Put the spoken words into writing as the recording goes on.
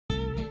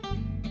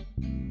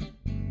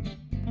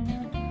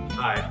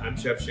Hi, I'm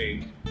Chef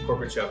Shane,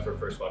 corporate chef for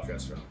First Watch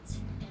Restaurants.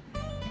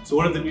 So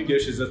one of the new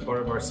dishes as part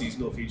of our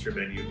seasonal feature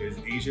menu is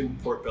Asian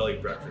pork belly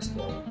breakfast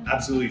bowl.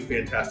 Absolutely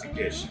fantastic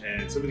dish,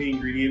 and some of the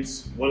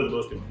ingredients, one of the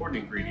most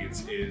important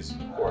ingredients is,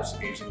 of course,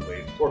 Asian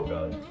glazed pork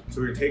belly.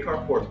 So we're gonna take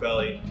our pork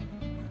belly,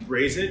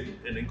 braise it,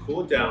 and then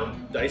cool it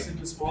down, dice it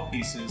into small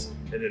pieces,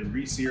 and then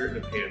re-sear it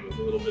in a pan with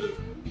a little bit of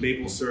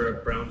maple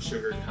syrup, brown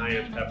sugar,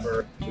 cayenne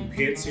pepper. We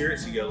pan sear it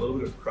so you get a little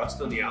bit of crust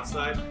on the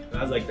outside. It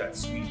has like that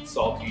sweet,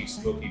 salty,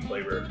 smoky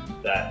flavor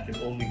that can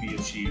only be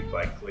achieved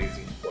by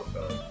glazing pork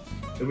belly.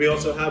 And we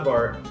also have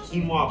our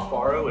quinoa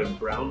farro and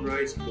brown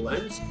rice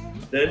blends.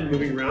 Then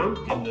moving around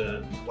in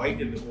the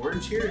white and the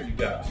orange here, you've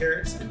got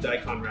carrots and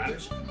daikon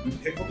radish. We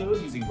pickled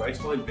those using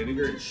rice wine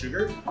vinegar and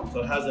sugar.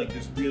 So it has like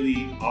this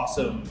really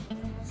awesome,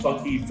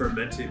 funky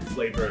fermented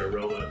flavor and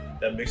aroma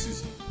that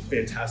mixes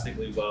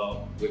fantastically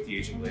well with the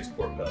Asian glazed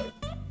pork belly.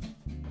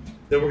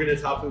 Then we're gonna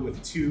top it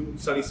with 2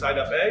 sunny side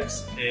up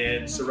eggs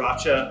and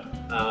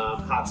sriracha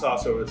hot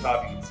sauce over the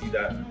top. You can see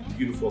that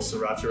beautiful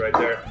sriracha right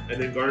there.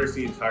 And then garnish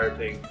the entire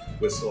thing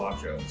with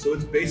cilantro. So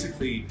it's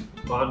basically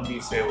banh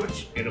mi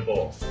sandwich in a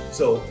bowl.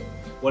 So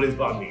what is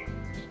banh mi?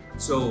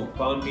 So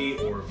banh mi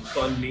or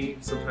bun mi,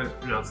 sometimes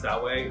pronounced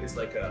that way, is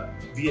like a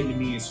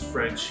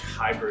Vietnamese-French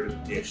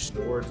hybrid dish.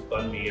 The words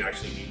banh mi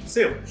actually mean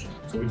sandwich.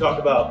 So when we talk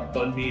about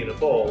banh mi in a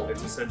bowl,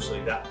 it's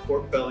essentially that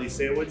pork belly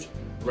sandwich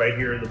right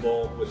here in the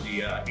bowl with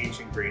the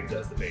ancient grains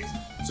as the base.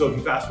 So if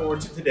you fast forward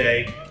to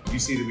today, you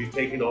see that we've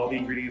taken all the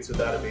ingredients of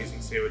that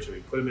amazing sandwich and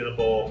we put them in a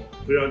bowl,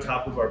 put it on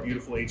top of our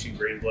beautiful ancient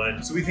grain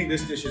blend. So we think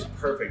this dish is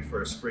perfect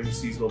for a spring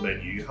seasonal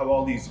menu. You have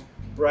all these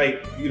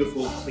bright,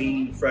 beautiful,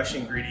 clean, fresh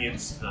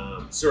ingredients.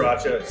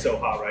 Sriracha, it's so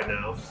hot right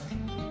now.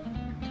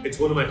 It's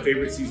one of my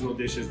favorite seasonal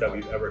dishes that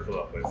we've ever come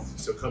up with.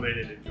 So come in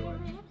and enjoy.